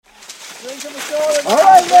to the shoulder. All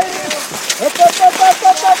right, ladies.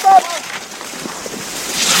 Up.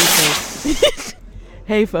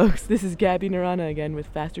 Hey folks, this is Gabby Narana again with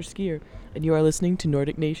Faster Skier, and you are listening to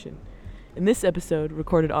Nordic Nation. In this episode,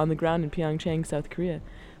 recorded on the ground in Pyeongchang, South Korea,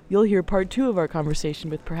 you'll hear part 2 of our conversation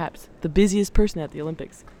with perhaps the busiest person at the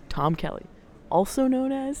Olympics, Tom Kelly, also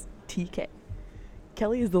known as TK.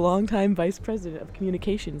 Kelly is the longtime vice president of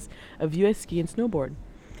communications of U.S. Ski and Snowboard.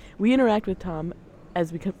 We interact with Tom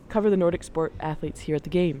as we cover the Nordic sport athletes here at the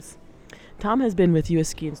Games. Tom has been with U.S.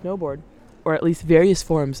 Ski and Snowboard, or at least various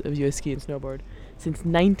forms of U.S. Ski and Snowboard, since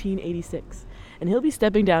 1986, and he'll be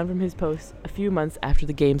stepping down from his post a few months after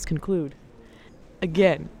the Games conclude.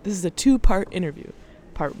 Again, this is a 2-part interview.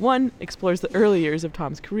 Part 1 explores the early years of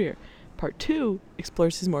Tom's career. Part 2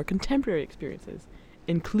 explores his more contemporary experiences,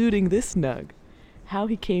 including this nug, how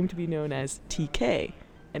he came to be known as TK,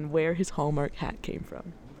 and where his Hallmark hat came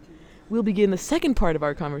from. We'll begin the second part of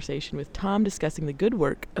our conversation with Tom discussing the good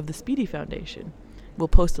work of the Speedy Foundation. We'll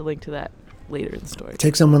post a link to that later in the story.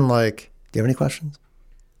 Take someone like, do you have any questions?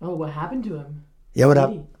 Oh, what happened to him? Yeah, what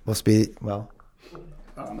happened? Well, Speedy, why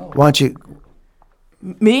don't you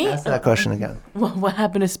Me? ask that question again? What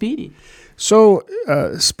happened to Speedy? So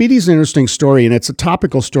Speedy's an interesting story, and it's a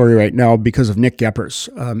topical story right now because of Nick Gepper's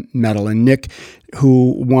medal. And Nick,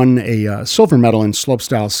 who won a silver medal in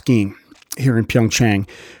slopestyle skiing here in Pyeongchang,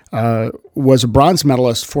 was a bronze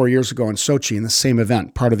medalist 4 years ago in Sochi in the same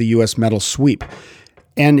event, part of the U.S. medal sweep.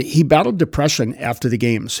 And he battled depression after the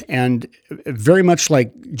Games, and very much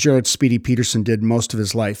like Jared Speedy Peterson did most of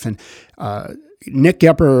his life. And Nick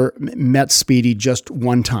Gepper met Speedy just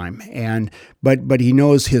one time, but he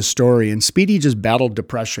knows his story. And Speedy just battled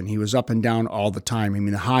depression. He was up and down all the time. I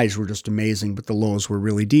mean, the highs were just amazing, but the lows were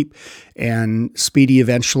really deep. And Speedy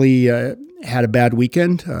eventually had a bad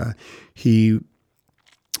weekend. He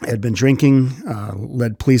had been drinking,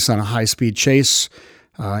 led police on a high-speed chase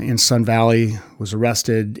in Sun Valley, was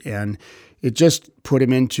arrested, and it just put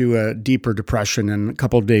him into a deeper depression. And a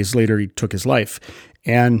couple of days later, he took his life.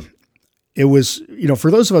 And it was,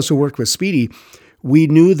 for those of us who worked with Speedy, we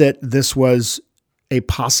knew that this was a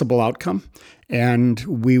possible outcome, and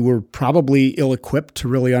we were probably ill-equipped to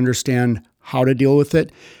really understand how to deal with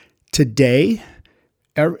it. Today,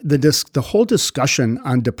 the whole discussion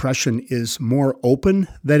on depression is more open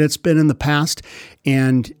than it's been in the past,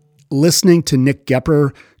 and listening to Nick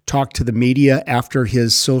Gepper talk to the media after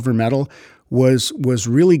his silver medal was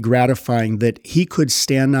really gratifying, that he could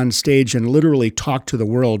stand on stage and literally talk to the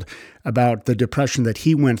world about the depression that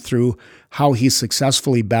he went through, how he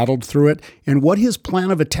successfully battled through it, and what his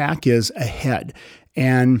plan of attack is ahead.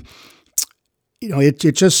 And, it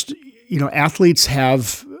just, athletes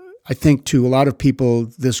have, I think, to a lot of people,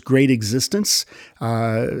 this great existence,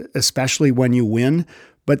 especially when you win.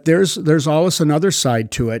 But there's always another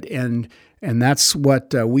side to it, and that's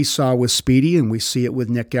what we saw with Speedy, and we see it with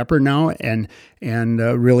Nick Gepper now, and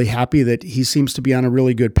really happy that he seems to be on a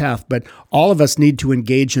really good path. But all of us need to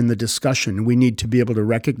engage in the discussion. We need to be able to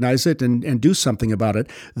recognize it and do something about it.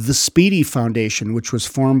 The Speedy Foundation, which was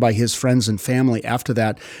formed by his friends and family after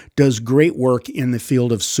that, does great work in the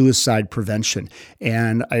field of suicide prevention.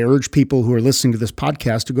 And I urge people who are listening to this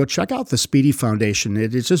podcast to go check out the Speedy Foundation.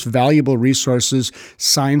 It is just valuable resources,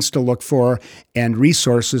 signs to look for, and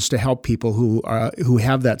resources to help people who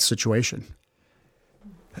have that situation.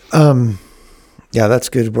 Yeah, that's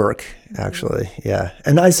good work, actually. Yeah.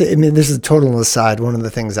 And this is a total aside. One of the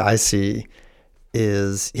things I see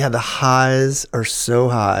is, the highs are so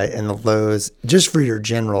high and the lows, just for your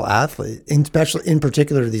general athlete, especially in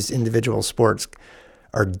particular, these individual sports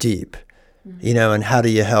are deep, and how do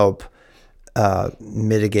you help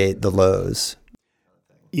mitigate the lows?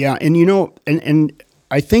 Yeah. And, and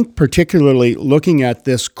I think particularly looking at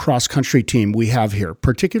this cross-country team we have here,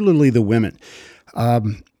 particularly the women,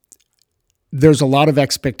 there's a lot of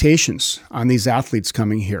expectations on these athletes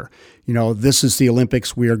coming here. This is the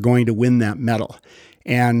Olympics. We are going to win that medal.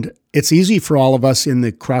 And it's easy for all of us in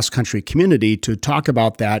the cross-country community to talk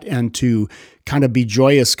about that and to kind of be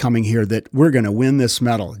joyous coming here that we're going to win this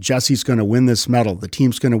medal. Jesse's going to win this medal. The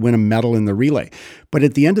team's going to win a medal in the relay. But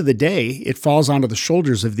at the end of the day, it falls onto the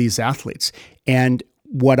shoulders of these athletes. And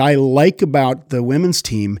what I like about the women's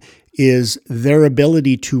team is their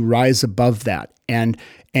ability to rise above that and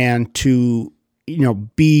to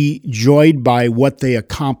be joyed by what they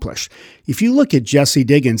accomplish. If you look at Jessie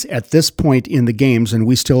Diggins at this point in the Games, and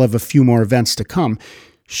we still have a few more events to come,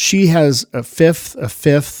 she has a fifth,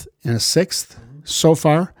 and a sixth so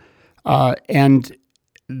far, and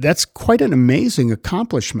that's quite an amazing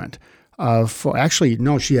accomplishment. She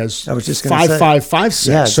has 5, 5, 5, 6.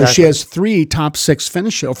 Yeah, exactly. So she has 4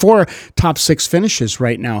 top 6 finishes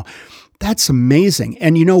right now. That's amazing.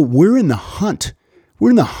 And, we're in the hunt.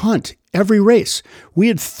 We're in the hunt every race. We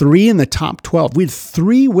had 3 in the top 12. We had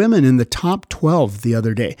 3 women in the top 12 the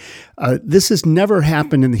other day. This has never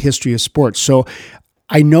happened in the history of sports. So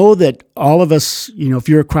I know that all of us, if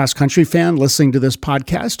you're a cross country fan listening to this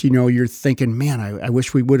podcast, you're thinking, man, I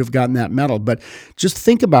wish we would have gotten that medal. But just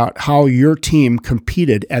think about how your team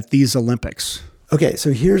competed at these Olympics. Okay,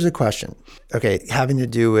 so here's a question. Okay, having to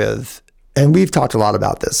do with, and we've talked a lot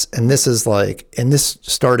about this, and this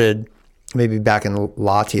started maybe back in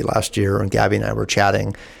Lati last year when Gabby and I were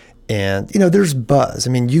chatting, and there's buzz. I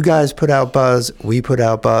mean, you guys put out buzz, we put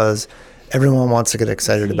out buzz. Everyone wants to get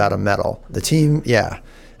excited about a medal. The team, yeah.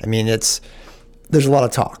 I mean, there's a lot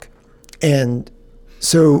of talk. And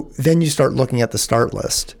so then you start looking at the start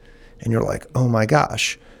list and you're like, oh my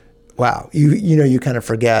gosh, wow. You kind of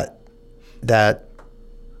forget that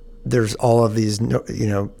there's all of these,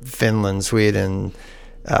 Finland, Sweden,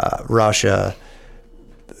 Russia,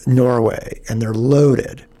 Norway, and they're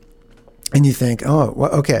loaded. And you think, oh,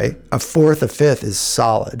 well, okay, a 4th, a 5th is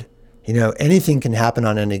solid. Anything can happen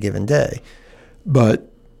on any given day,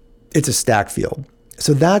 but it's a stacked field.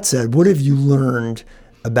 So that said, what have you learned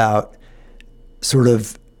about sort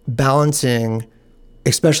of balancing,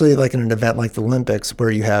 especially like in an event like the Olympics, where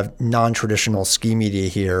you have non-traditional ski media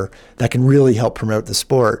here that can really help promote the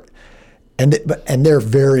sport, and they're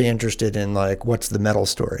very interested in like, what's the medal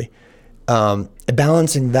story?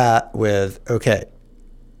 Balancing that with, okay,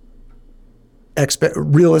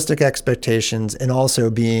 realistic expectations, and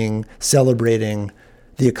also celebrating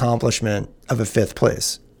the accomplishment of a 5th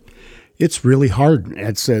place. It's really hard.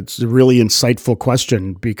 It's a really insightful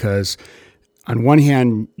question, because on one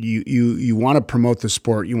hand, you want to promote the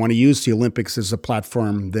sport. You want to use the Olympics as a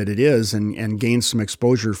platform that it is, and gain some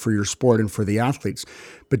exposure for your sport and for the athletes.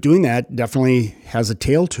 But doing that definitely has a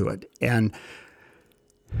tail to it. And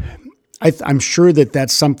I'm sure that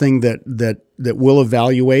that's something that we'll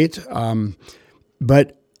evaluate.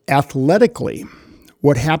 But athletically,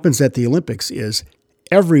 what happens at the Olympics is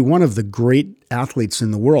every one of the great athletes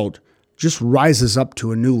in the world just rises up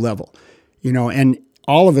to a new level, and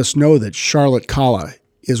all of us know that Charlotte Kalla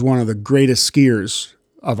is one of the greatest skiers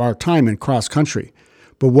of our time in cross country.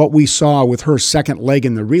 But what we saw with her second leg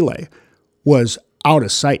in the relay was out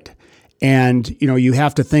of sight. And, you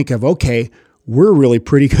have to think of, okay, we're really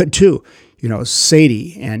pretty good too.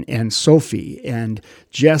 Sadie and Sophie and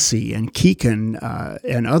Jessie and Keegan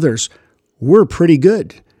and others, we're pretty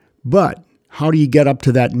good. But how do you get up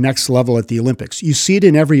to that next level at the Olympics? You see it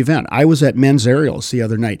in every event. I was at men's aerials the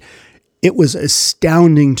other night. It was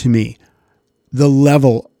astounding to me, the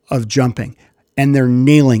level of jumping. And they're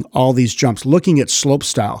nailing all these jumps. Looking at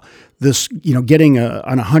slopestyle, this, getting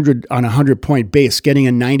on a 100-point base, getting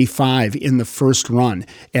a 95 in the first run,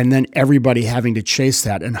 and then everybody having to chase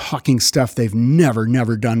that and hucking stuff they've never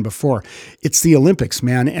done before. It's the Olympics,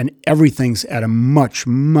 man, and everything's at a much,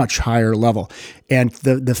 much higher level. And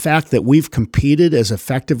the fact that we've competed as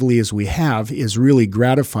effectively as we have is really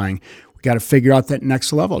gratifying. We got to figure out that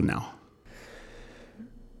next level now.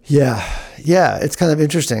 Yeah, it's kind of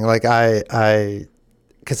interesting. Like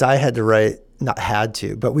because I had to write, not had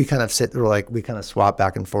to, but we kind of swap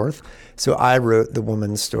back and forth. So I wrote the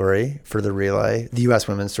women's story for the relay, the U.S.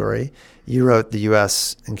 women's story. You wrote the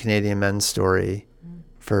U.S. and Canadian men's story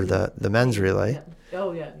for the men's relay. Yeah.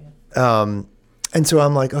 Oh yeah. And so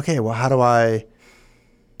I'm like, okay, well, how do I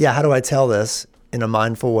tell this in a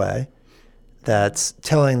mindful way that's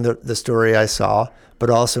telling the story I saw,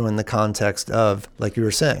 but also in the context of, like you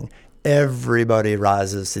were saying, everybody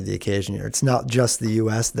rises to the occasion here. It's not just the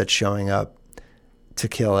U.S. that's showing up to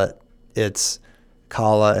kill it. It's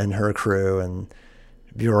Kalla and her crew and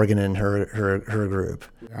Bjorgen and her group.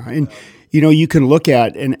 And, you can look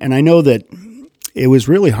at, and I know that it was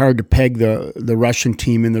really hard to peg the Russian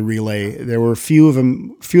team in the relay. There were a few of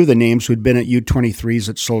the names who'd been at U23s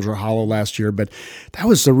at Soldier Hollow last year, but that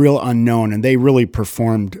was the real unknown, and they really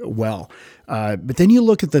performed well. But then you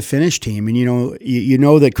look at the Finnish team, and you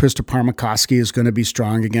know that Krista Parmakoski is going to be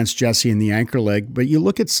strong against Jessie in the anchor leg. But you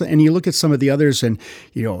look at some of the others, and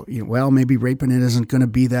well, maybe Reipanen isn't going to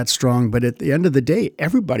be that strong. But at the end of the day,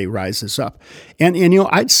 everybody rises up, and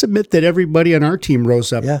I'd submit that everybody on our team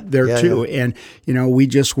rose up too. Yeah. And we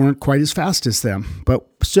just weren't quite as fast as them, but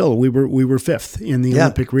still we were fifth in the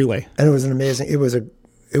Olympic relay. And it was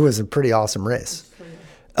it was a pretty awesome race.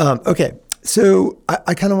 Okay. So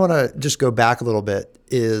I kind of want to just go back a little bit,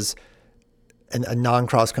 is a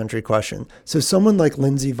non-cross country question. So someone like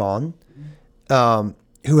Lindsey Vonn,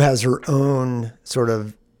 who has her own sort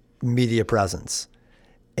of media presence,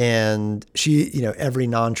 and she, every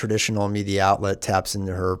non-traditional media outlet taps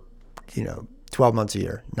into her, 12 months a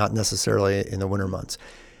year, not necessarily in the winter months.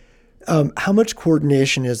 How much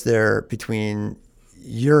coordination is there between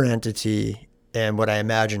your entity and what I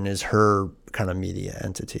imagine is her kind of media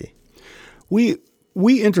entity? We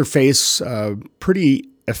interface pretty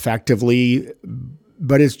effectively,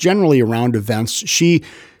 but it's generally around events.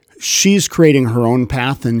 She's creating her own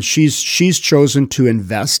path, and she's chosen to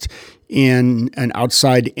invest in an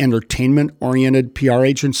outside entertainment-oriented PR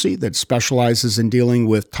agency that specializes in dealing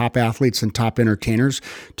with top athletes and top entertainers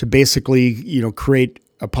to basically, create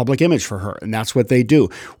a public image for her. And that's what they do.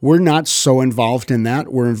 We're not so involved in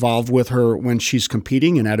that. We're involved with her when she's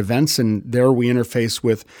competing and at events, and there we interface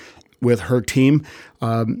with her team.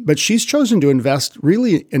 But she's chosen to invest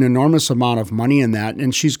really an enormous amount of money in that,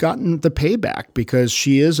 and she's gotten the payback because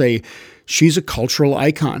she's a cultural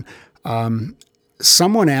icon.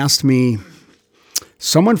 Someone from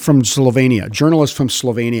Slovenia, a journalist from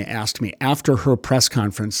Slovenia asked me after her press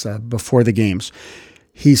conference before the games,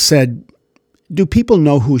 he said, do people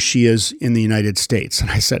know who she is in the United States? And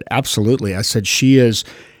I said, absolutely. I said, she is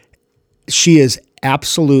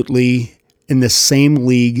absolutely in the same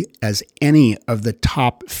league as any of the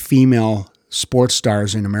top female sports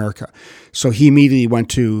stars in America. So he immediately went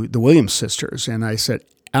to the Williams sisters, and I said,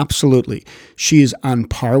 absolutely. She is on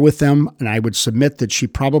par with them, and I would submit that she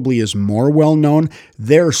probably is more well-known.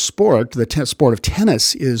 Their sport, the sport of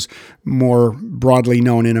tennis, is more broadly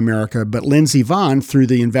known in America, but Lindsey Vonn, through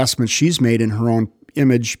the investment she's made in her own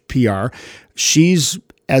image PR, she's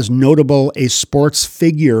as notable a sports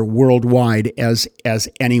figure worldwide as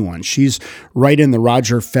anyone. She's right in the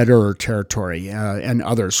Roger Federer territory and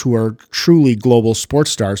others who are truly global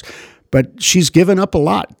sports stars. But she's given up a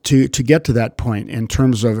lot to get to that point in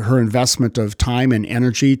terms of her investment of time and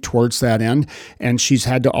energy towards that end. And she's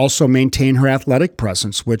had to also maintain her athletic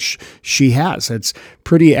presence, which she has. It's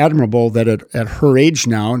pretty admirable that at her age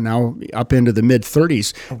now up into the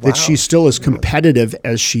mid-30s, that she's still as competitive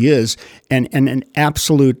as she is and an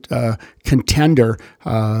absolute contender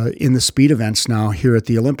in the speed events now here at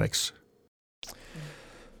the Olympics.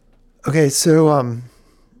 Okay, so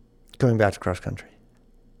going back to cross country.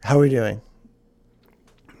 How are we doing?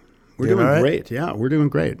 We're doing right? Great. Yeah, we're doing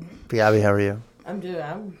great. Gabby, how are you?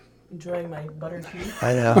 I'm enjoying my butter tea.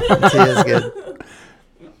 I know. Tea is good.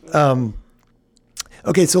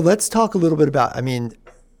 Okay, so let's talk a little bit about,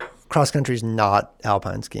 cross country is not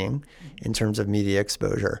alpine skiing in terms of media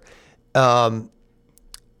exposure.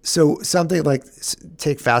 So something like,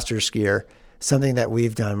 take Faster Skier, something that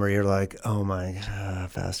we've done where you're like, oh my God,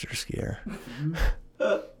 Faster Skier.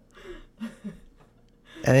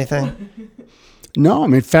 Anything? No,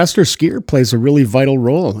 Faster Skier plays a really vital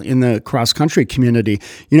role in the cross-country community.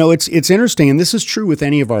 It's interesting, and this is true with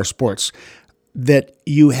any of our sports, that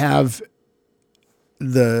you have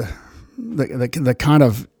the kind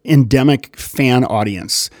of endemic fan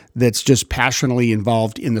audience that's just passionately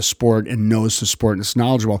involved in the sport and knows the sport and is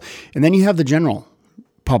knowledgeable. And then you have the general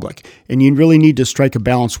public, and you really need to strike a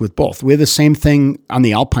balance with both. We have the same thing on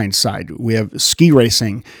the alpine side. We have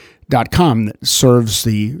skiracing.com that serves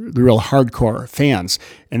the real hardcore fans.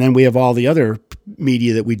 And then we have all the other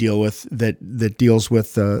media that we deal with that deals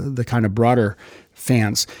with the kind of broader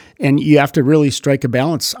fans. And you have to really strike a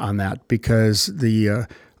balance on that because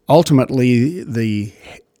ultimately the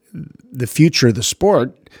future of the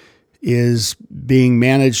sport is being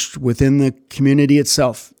managed within the community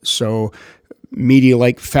itself. So media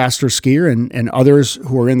like Faster Skier and others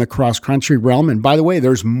who are in the cross-country realm. And by the way,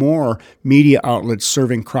 there's more media outlets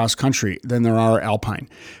serving cross-country than there are alpine.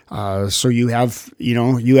 So you have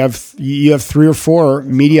 3 or 4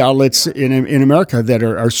 media outlets in America that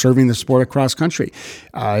are serving the sport of cross-country.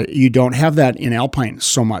 You don't have that in alpine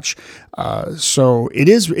so much. So it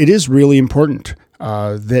is really important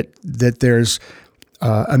that there's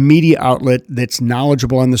a media outlet that's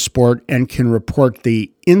knowledgeable on the sport and can report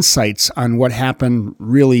the insights on what happened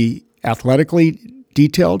really athletically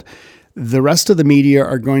detailed. The rest of the media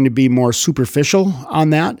are going to be more superficial on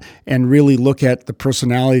that and really look at the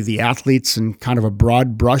personality of the athletes and kind of a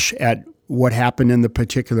broad brush at what happened in the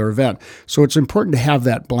particular event. So it's important to have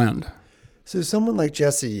that blend. So someone like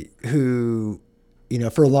Jessie, who,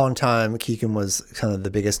 for a long time, Keegan was kind of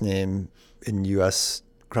the biggest name in U.S.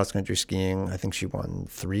 cross-country skiing. I think she won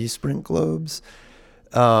 3 Sprint Globes.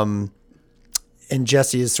 And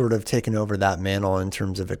Jessie has sort of taken over that mantle in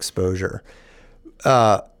terms of exposure.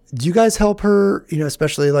 Do you guys help her,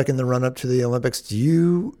 especially like in the run-up to the Olympics? Do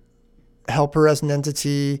you help her as an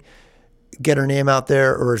entity get her name out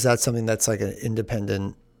there, or is that something that's like an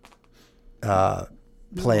independent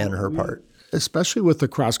play on her part? Especially with the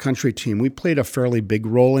cross-country team, we played a fairly big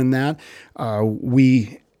role in that.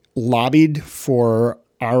 We lobbied for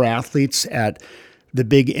our athletes at the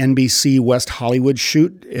big NBC West Hollywood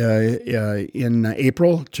shoot in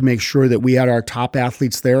April to make sure that we had our top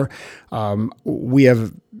athletes there. We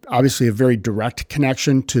have obviously a very direct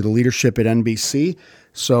connection to the leadership at NBC.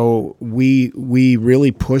 So we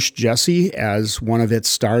really pushed Jessie as one of its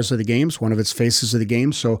stars of the games, one of its faces of the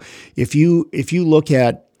game. So if you look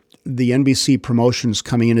at the NBC promotions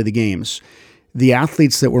coming into the games, the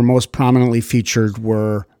athletes that were most prominently featured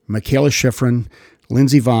were Michaela Schifrin,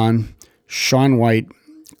 Lindsey Vonn, Shaun White,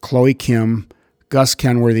 Chloe Kim, Gus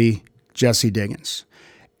Kenworthy, Jessie Diggins.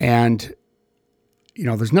 And,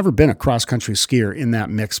 there's never been a cross-country skier in that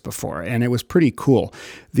mix before, and it was pretty cool.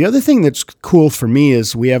 The other thing that's cool for me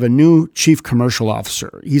is we have a new chief commercial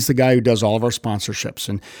officer. He's the guy who does all of our sponsorships,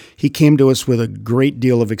 and he came to us with a great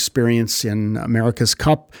deal of experience in America's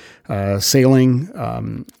Cup,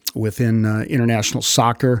 sailing, within international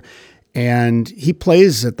soccer, and he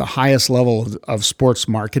plays at the highest level of sports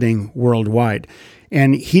marketing worldwide.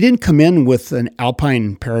 And he didn't come in with an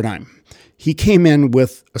alpine paradigm. He came in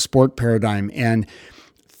with a sport paradigm, and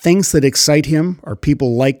things that excite him are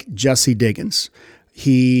people like Jessie Diggins.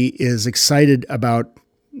 He is excited about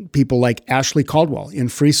people like Ashley Caldwell in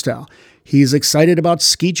freestyle. He's excited about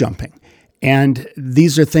ski jumping. And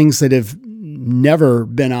these are things that have never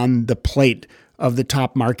been on the plate of the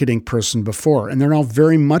top marketing person before. And they're now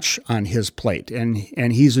very much on his plate. And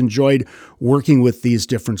he's enjoyed working with these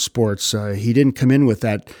different sports. He didn't come in with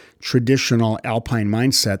that traditional alpine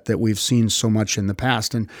mindset that we've seen so much in the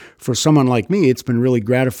past. And for someone like me, it's been really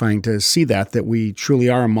gratifying to see that we truly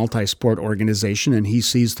are a multi-sport organization, and he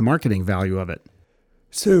sees the marketing value of it.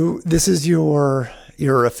 So this is your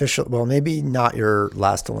official, well, maybe not your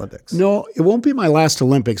last Olympics. No, it won't be my last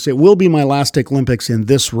Olympics. It will be my last Olympics in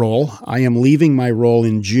this role. I am leaving my role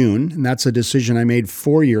in June, and that's a decision I made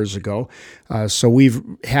 4 years ago. So we've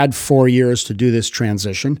had 4 years to do this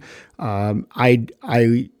transition.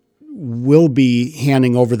 I will be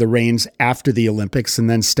handing over the reins after the Olympics and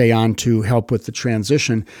then stay on to help with the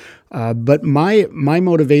transition. But my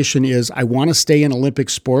motivation is I want to stay in Olympic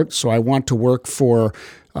sport, so I want to work for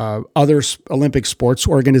other Olympic sports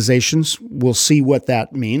organizations. We'll see what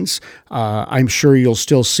that means. I'm sure you'll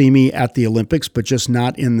still see me at the Olympics, but just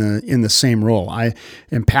not in the same role. I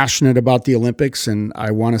am passionate about the Olympics, and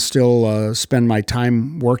I want to still spend my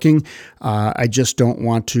time working. I just don't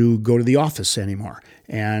want to go to the office anymore.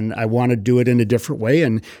 And I want to do it in a different way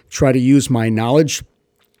and try to use my knowledge,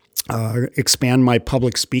 expand my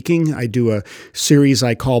public speaking. I do a series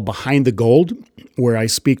I call Behind the Gold, where I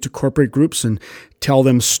speak to corporate groups and tell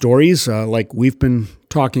them stories like we've been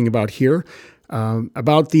talking about here,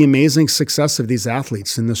 about the amazing success of these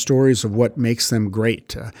athletes and the stories of what makes them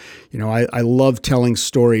great. I love telling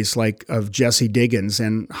stories like of Jessie Diggins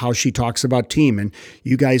and how she talks about team. And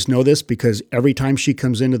you guys know this because every time she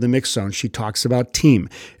comes into the mix zone, she talks about team.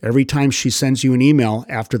 Every time she sends you an email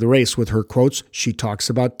after the race with her quotes, she talks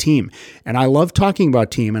about team. And I love talking about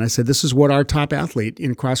team. And I said, this is what our top athlete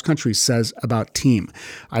in cross country says about team.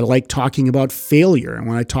 I like talking about failure. And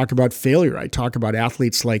when I talk about failure, I talk about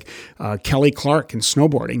athletes like Kelly Clark in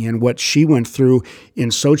snowboarding and what she went through in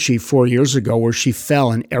Sochi 4 years ago, where she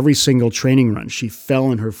fell in every single training run. She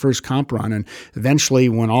fell in her first comp run, and eventually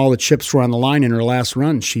when all the chips were on the line in her last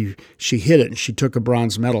run, she hit it and she took a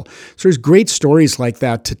bronze medal. So there's great stories like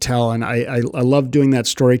that to tell, and I love doing that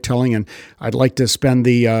storytelling, and I'd like to spend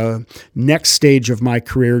the next stage of my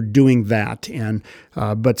career doing that. And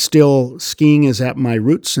but still, skiing is at my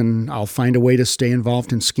roots, and I'll find a way to stay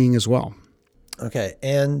involved in skiing as well. Okay,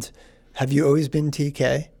 and have you always been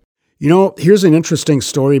TK? Here's an interesting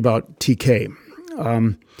story about TK.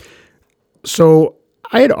 So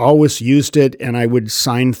I had always used it, and I would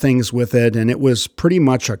sign things with it, and it was pretty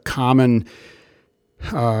much a common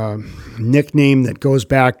nickname that goes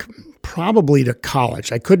back probably to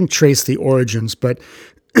college. I couldn't trace the origins, but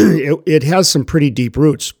it has some pretty deep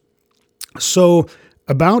roots. So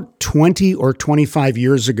about 20 or 25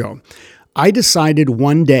 years ago, I decided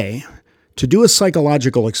one day to do a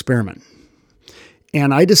psychological experiment.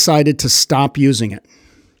 And I decided to stop using it.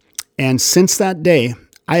 And since that day,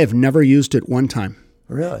 I have never used it one time.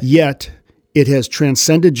 Really? Yet, it has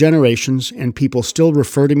transcended generations, and people still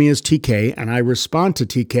refer to me as TK, and I respond to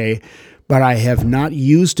TK, but I have not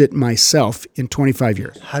used it myself in 25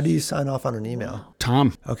 years. How do you sign off on an email?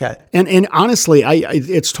 Tom. Okay. And honestly,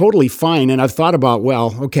 it's totally fine. And I've thought about,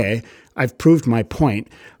 I've proved my point.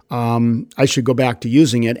 I should go back to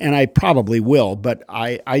using it, and I probably will. But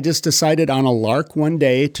I just decided on a lark one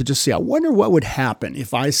day to just say, I wonder what would happen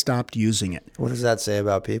if I stopped using it. What does that say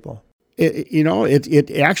about people?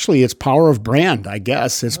 It actually, it's power of brand, I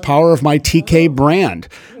guess. It's power of my TK brand.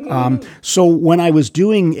 So when I was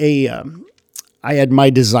doing I had my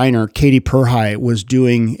designer, Katie Perhai, was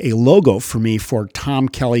doing a logo for me for Tom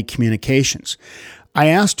Kelly Communications. I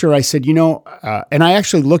asked her, I said, and I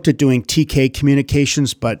actually looked at doing TK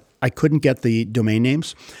Communications, but I couldn't get the domain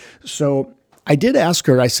names. So I did ask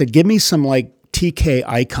her, I said, give me some like TK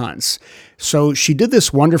icons. So she did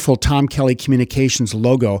this wonderful Tom Kelly Communications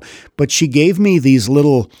logo, but she gave me these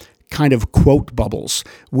little kind of quote bubbles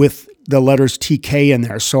with the letters TK in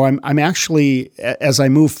there. So I'm actually, as I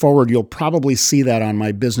move forward, you'll probably see that on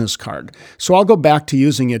my business card. So I'll go back to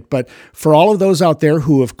using it. But for all of those out there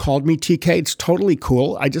who have called me TK, it's totally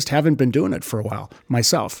cool. I just haven't been doing it for a while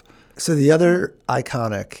myself. So the other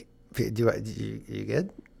iconic, you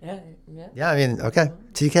good? Yeah. Yeah, I mean, okay,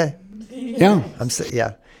 TK.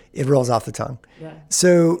 Yeah. It rolls off the tongue. Yeah.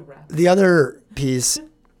 So the other piece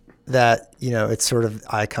that, it's sort of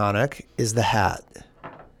iconic is the hat.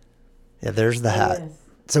 Yeah, there's the hat. Yes.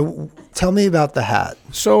 So tell me about the hat.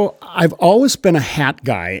 So I've always been a hat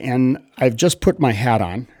guy, and I've just put my hat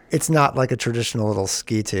on. It's not like a traditional little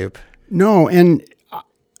ski tube. No, and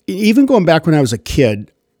even going back when I was a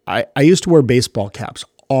kid, I used to wear baseball caps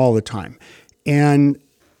all the time. And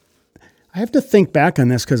I have to think back on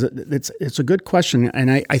this because it's a good question.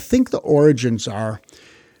 And I think the origins are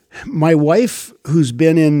my wife, who's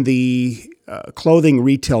been in the clothing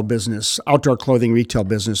retail business, outdoor clothing retail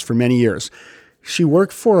business for many years. She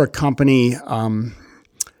worked for a company,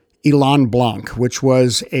 Elan Blanc, which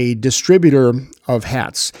was a distributor of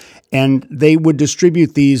hats. And they would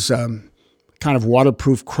distribute these kind of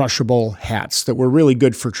waterproof, crushable hats that were really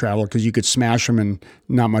good for travel because you could smash them and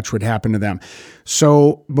not much would happen to them.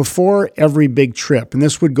 So before every big trip, and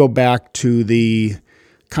this would go back to the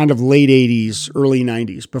kind of late 80s, early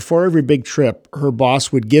 90s, before every big trip, her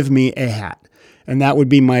boss would give me a hat. And that would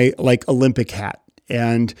be my like Olympic hat.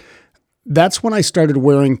 And that's when I started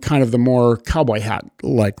wearing kind of the more cowboy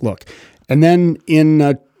hat-like look. And then in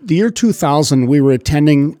the year 2000, we were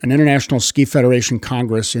attending an International Ski Federation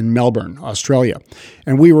Congress in Melbourne, Australia.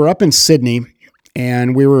 And we were up in Sydney,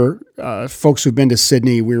 and we were, folks who've been to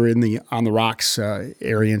Sydney, we were in the On the Rocks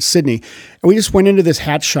area in Sydney. And we just went into this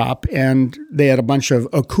hat shop, and they had a bunch of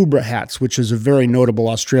Okubra hats, which is a very notable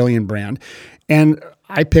Australian brand. And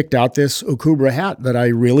I picked out this Okubra hat that I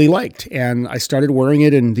really liked, and I started wearing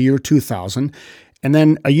it in the year 2000. And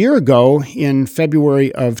then a year ago, in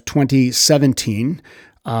February of 2017,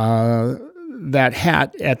 that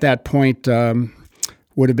hat at that point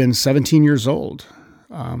would have been 17 years old.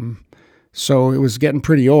 So it was getting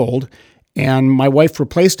pretty old, and my wife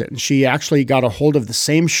replaced it. And she actually got a hold of the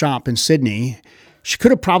same shop in Sydney. She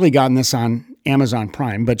could have probably gotten this on Amazon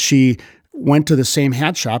Prime, but she went to the same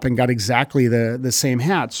hat shop and got exactly the same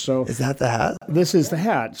hat. So Is that the hat? this is the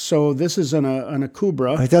hat. So this is an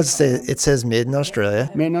Okubra, It does say, it says made in Australia,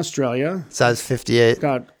 made in Australia. size 58.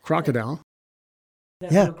 Got crocodile.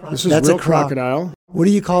 Yeah, This is that's real a croc. crocodile. What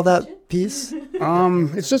do you call that piece?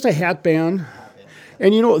 It's just a hat band.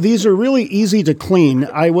 And these are really easy to clean.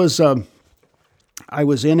 I was in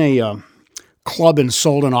a club in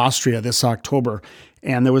Solden, Austria this October,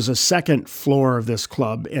 and there was a second floor of this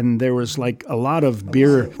club, and there was like a lot of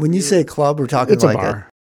beer. When you say club, we're talking It's a like bar.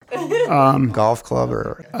 a golf club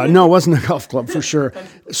or No, it wasn't a golf club for sure.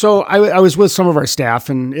 So I was with some of our staff,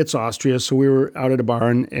 and it's Austria, so we were out at a bar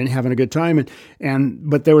and having a good time.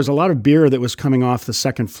 But there was a lot of beer that was coming off the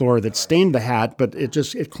second floor that stained the hat, but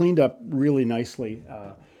it cleaned up really nicely.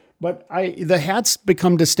 But the hat's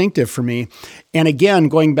become distinctive for me. And again,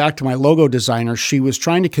 going back to my logo designer, she was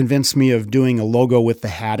trying to convince me of doing a logo with the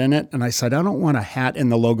hat in it. And I said, I don't want a hat in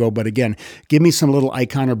the logo, but again, give me some little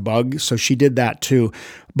icon or bug. So she did that too.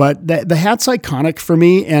 But the hat's iconic for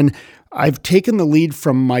me. And I've taken the lead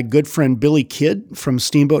from my good friend Billy Kidd from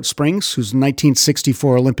Steamboat Springs, who's a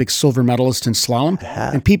 1964 Olympic silver medalist in slalom.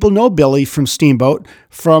 And people know Billy from Steamboat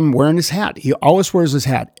from wearing his hat. He always wears his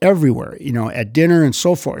hat everywhere, at dinner and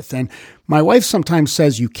so forth. And my wife sometimes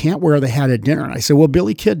says, you can't wear the hat at dinner. And I say, well,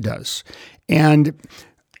 Billy Kidd does. And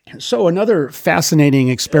so another fascinating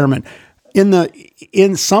experiment.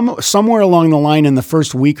 Somewhere along the line in the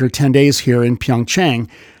first week or 10 days here in Pyeongchang,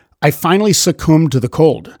 I finally succumbed to the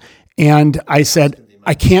cold. And I said,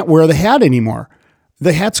 I can't wear the hat anymore.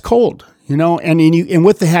 The hat's cold, and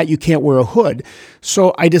with the hat, you can't wear a hood.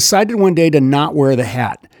 So I decided one day to not wear the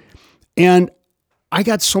hat. And I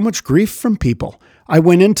got so much grief from people. I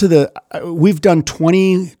went into we've done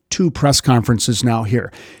 22 press conferences now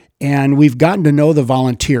here, and we've gotten to know the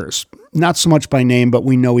volunteers. not so much by name, but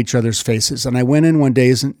we know each other's faces. And I went in one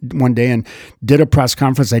day and did a press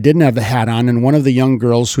conference. I didn't have the hat on, and one of the young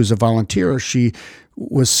girls who's a volunteer, she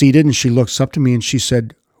was seated and she looks up to me and she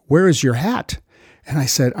said, "Where is your hat?" And I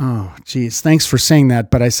said, "Oh, geez, thanks for saying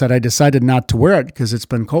that." But I said, I decided not to wear it because it's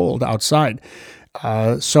been cold outside.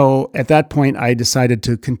 So at that point, I decided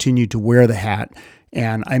to continue to wear the hat.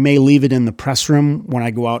 And I may leave it in the press room when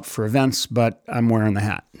I go out for events, but I'm wearing the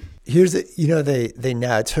hat. Here's the, they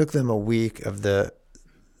now, it took them a week of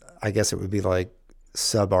I guess it would be like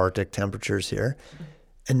subarctic temperatures here.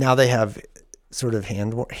 And now they have sort of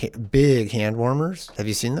big hand warmers. Have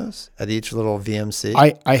you seen those at each little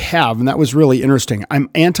VMC? I have, and that was really interesting. I'm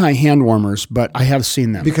anti-hand warmers, but I have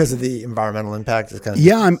seen them. Because of the environmental impact?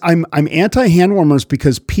 I'm anti-hand warmers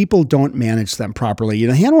because people don't manage them properly.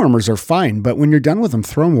 Hand warmers are fine, but when you're done with them,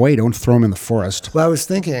 throw them away. Don't throw them in the forest. Well, I was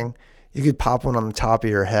thinking you could pop one on the top of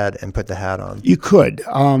your head and put the hat on. You could.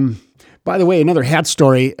 By the way, another hat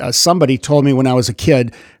story. Somebody told me when I was a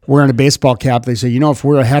kid, wearing a baseball cap, they say, if you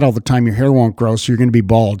wear a hat all the time, your hair won't grow, so you're going to be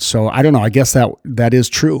bald. So I don't know. I guess that is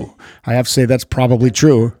true. I have to say that's probably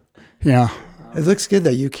true. Yeah. It looks good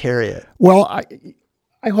that you carry it. Well,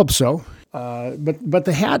 I hope so. But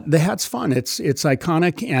the hat's fun. It's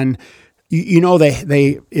iconic, and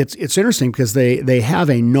it's interesting because they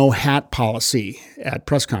have a no hat policy at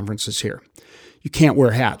press conferences here. You can't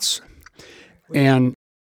wear hats, and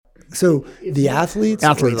so the athletes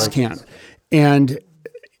can't. And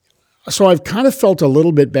so I've kind of felt a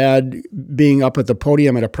little bit bad being up at the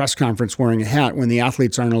podium at a press conference wearing a hat when the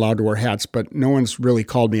athletes aren't allowed to wear hats, but no one's really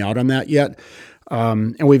called me out on that yet.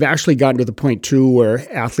 And we've actually gotten to the point, too,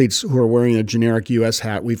 where athletes who are wearing a generic U.S.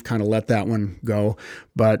 hat, we've kind of let that one go.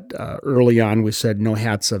 But early on, we said no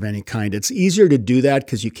hats of any kind. It's easier to do that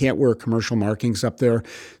because you can't wear commercial markings up there.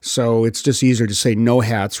 So it's just easier to say no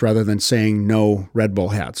hats rather than saying no Red Bull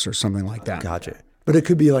hats or something like that. Gotcha. But it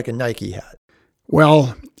could be like a Nike hat.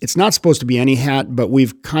 Well, it's not supposed to be any hat, but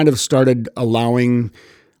we've kind of started allowing,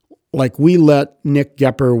 like we let Nick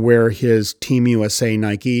Gepper wear his Team USA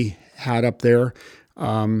Nike hat up there.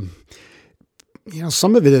 Some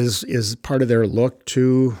of it is part of their look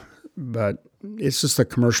too, but it's just the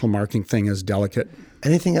commercial marketing thing is delicate.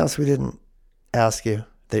 Anything else we didn't ask you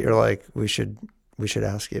that you're like, we should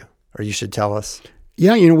ask you, or you should tell us?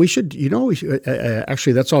 Yeah, we should.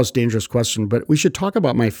 Actually, that's always a dangerous question, but we should talk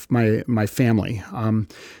about my family. I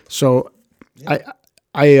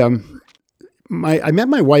met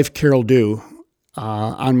my wife Carol Dew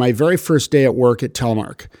on my very first day at work at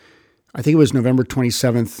Telemark. I think it was November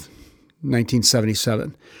 27th,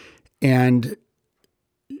 1977, and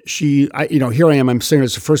here I am. I'm saying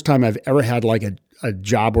it's the first time I've ever had like a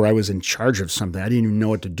job where I was in charge of something. I didn't even know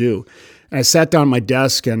what to do, and I sat down at my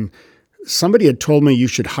desk and somebody had told me you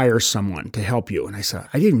should hire someone to help you. And I said,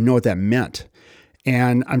 I didn't know what that meant.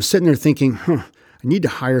 And I'm sitting there thinking, I need to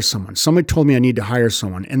hire someone. Somebody told me I need to hire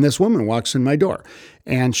someone. And this woman walks in my door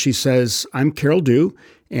and she says, I'm Carol Dew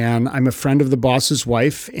and I'm a friend of the boss's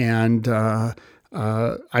wife. And I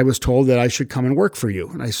was told that I should come and work for you.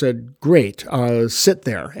 And I said, great, sit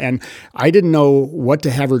there. And I didn't know what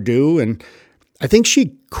to have her do. And I think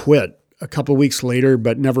she quit a couple of weeks later,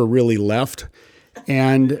 but never really left.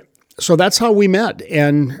 And so that's how we met.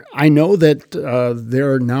 And I know that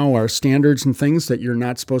there now are standards and things that you're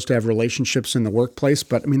not supposed to have relationships in the workplace.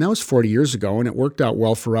 But I mean, that was 40 years ago and it worked out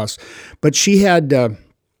well for us. But she had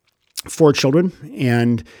 4 children.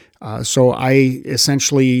 And so I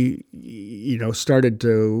essentially, we started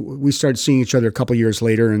seeing each other a couple of years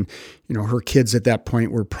later. And, her kids at that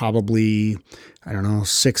point were probably,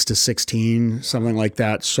 6 to 16, something like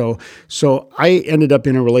that. So I ended up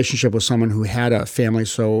in a relationship with someone who had a family.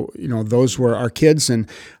 So, those were our kids. And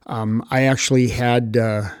I actually had,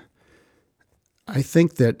 I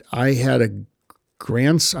think our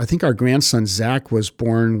grandson, Zach, was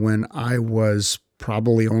born when I was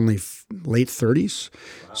probably only late 30s.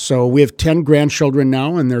 Wow. So we have 10 grandchildren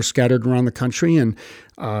now, and they're scattered around the country. And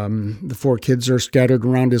the 4 kids are scattered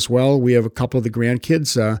around as well. We have a couple of the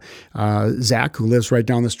grandkids. Zach, who lives right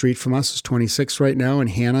down the street from us, is 26 right now, and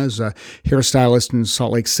Hannah is a hairstylist in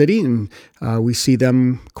Salt Lake City. And we see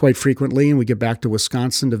them quite frequently, and we get back to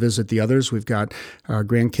Wisconsin to visit the others. We've got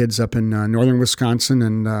grandkids up in northern Wisconsin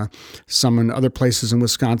and some in other places in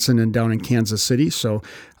Wisconsin and down in Kansas City. So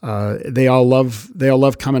they all love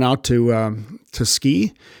coming out to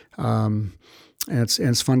ski, and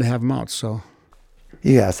it's fun to have them out. So.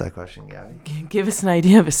 You asked that question, Gabby. Give us an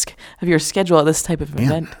idea of your schedule at this type of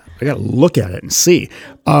event. I got to look at it and see.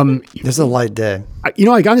 It's a light day.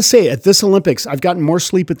 I got to say, at this Olympics, I've gotten more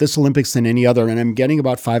sleep at this Olympics than any other, and I'm getting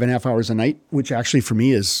about 5.5 hours a night, which actually for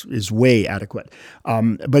me is way adequate.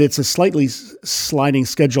 But it's a slightly sliding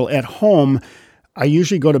schedule. At home, I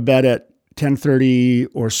usually go to bed at 10:30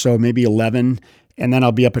 or so, maybe 11, and then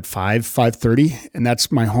I'll be up at 5:30, and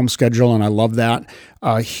that's my home schedule, and I love that.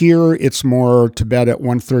 Here, it's more to bed at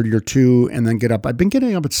 1:30 or 2, and then get up. I've been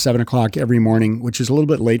getting up at 7 o'clock every morning, which is a little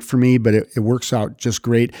bit late for me, but it works out just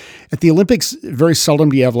great. At the Olympics, very seldom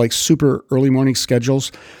do you have like super early morning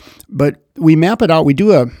schedules, but we map it out.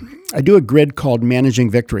 I do a grid called Managing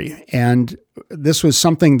Victory, and this was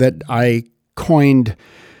something that I coined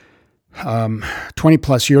 20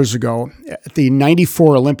 plus years ago at the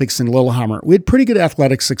 94 Olympics in Lillehammer. We had pretty good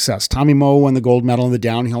athletic success. Tommy Moe won the gold medal in the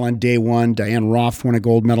downhill on day one. Diane Roth won a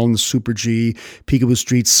gold medal in the Super G. Peekaboo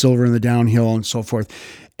Street silver in the downhill and so forth.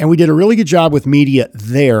 And we did a really good job with media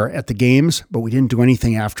there at the games, but we didn't do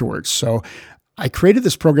anything afterwards. So I created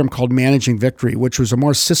this program called Managing Victory, which was a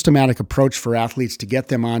more systematic approach for athletes to get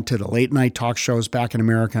them onto the late night talk shows back in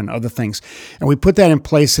America and other things. And we put that in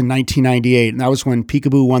place in 1998. And that was when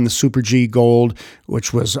Peekaboo won the Super G gold,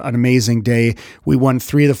 which was an amazing day. We won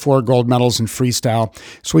 3 of the 4 gold medals in freestyle.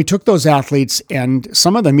 So we took those athletes, and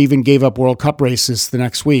some of them even gave up World Cup races the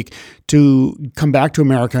next week to come back to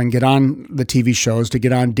America and get on the TV shows, to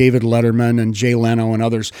get on David Letterman and Jay Leno and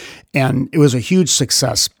others. And it was a huge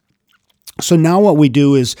success. So now what we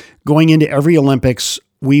do is, going into every Olympics,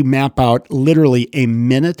 we map out literally a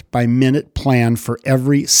minute-by-minute plan for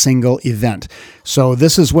every single event. So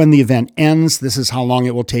this is when the event ends. This is how long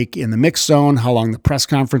it will take in the mix zone, how long the press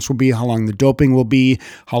conference will be, how long the doping will be,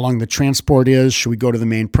 how long the transport is. Should we go to the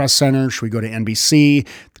main press center? Should we go to NBC?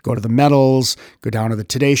 Go to the medals, go down to the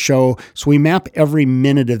Today Show. So we map every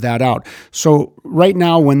minute of that out. So right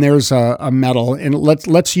now, when there's a medal, and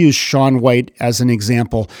let's use Shaun White as an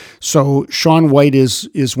example. So Shaun White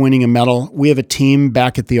is winning a medal. We have a team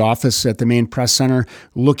back at the office at the main press center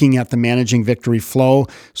looking at the Managing Victory flow.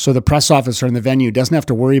 So the press officer in the venue doesn't have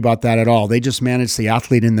to worry about that at all. They just manage the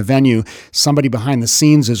athlete in the venue. Somebody behind the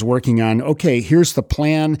scenes is working on, okay, here's the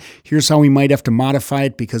plan. Here's how we might have to modify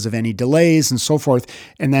it because of any delays and so forth.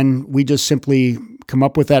 And then we just simply come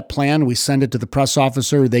up with that plan. We send it to the press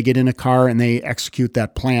officer. They get in a car and they execute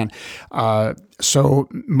that plan. So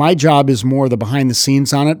my job is more the behind the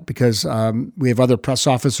scenes on it, because we have other press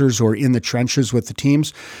officers who are in the trenches with the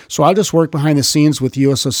teams. So I'll just work behind the scenes with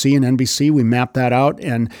USOC and NBC. We map that out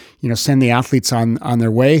and send the athletes on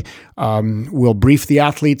their way. We'll brief the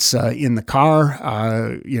athletes in the car.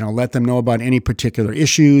 Let them know about any particular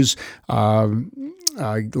issues.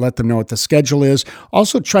 Let them know what the schedule is.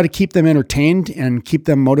 Also try to keep them entertained and keep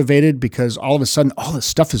them motivated, because all of a sudden all this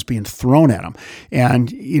stuff is being thrown at them. And,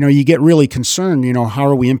 you get really concerned, how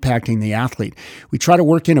are we impacting the athlete? We try to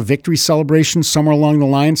work in a victory celebration somewhere along the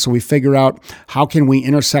line. So we figure out how can we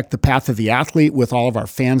intersect the path of the athlete with all of our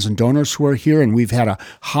fans and donors who are here. And we've had a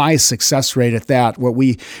high success rate at that. What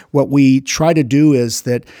we try to do is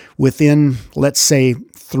that within, let's say,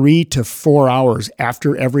 3 to 4 hours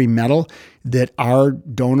after every medal, that our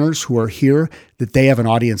donors who are here, that they have an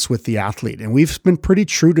audience with the athlete. And we've been pretty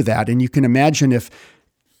true to that. And you can imagine if,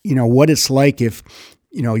 what it's like if,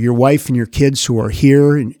 your wife and your kids who are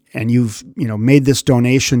here and you've, made this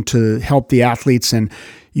donation to help the athletes, and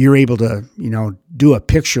you're able to, do a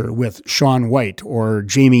picture with Shaun White or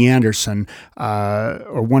Jamie Anderson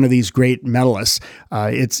or one of these great medalists.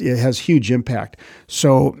 It has huge impact.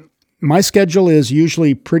 So my schedule is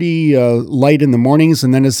usually pretty light in the mornings,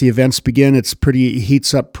 and then as the events begin, it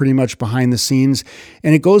heats up pretty much behind the scenes,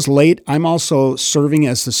 and it goes late. I'm also serving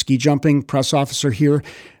as the ski jumping press officer here.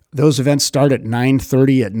 Those events start at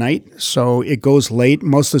 9:30 at night, so it goes late.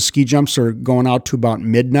 Most of the ski jumps are going out to about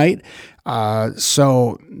midnight,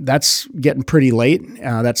 so that's getting pretty late.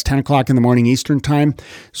 That's 10 o'clock in the morning Eastern time,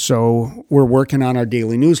 so we're working on our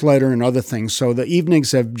daily newsletter and other things. So the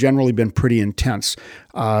evenings have generally been pretty intense.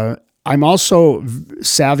 I'm also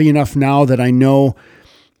savvy enough now that I know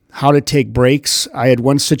how to take breaks. I had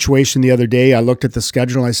one situation the other day. I looked at the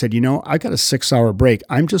schedule and I said, I got a 6-hour break.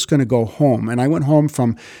 I'm just going to go home. And I went home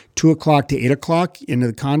from 2 o'clock to 8 o'clock into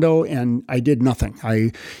the condo, and I did nothing.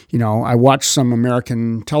 I watched some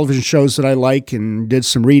American television shows that I like and did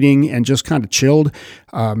some reading and just kind of chilled.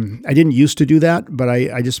 I didn't used to do that, but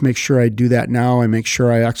I just make sure I do that now. I make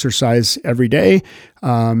sure I exercise every day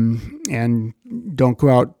and don't go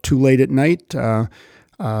out too late at night.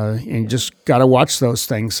 And you just got to watch those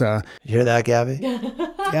things. You hear that, Gabby?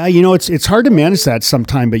 Yeah, it's hard to manage that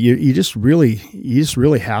sometime, but you just really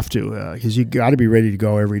have to, because you got to be ready to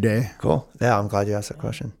go every day. Cool. Yeah, I'm glad you asked that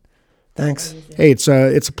question. Thanks. Hey, it's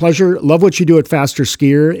a pleasure. Love what you do at Faster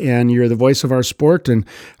Skier, and you're the voice of our sport, and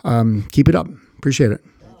keep it up. Appreciate it.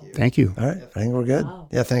 Thank you. All right. I think we're good.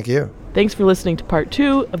 Yeah, thank you. Thanks for listening to part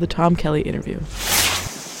 2 of the Tom Kelly interview.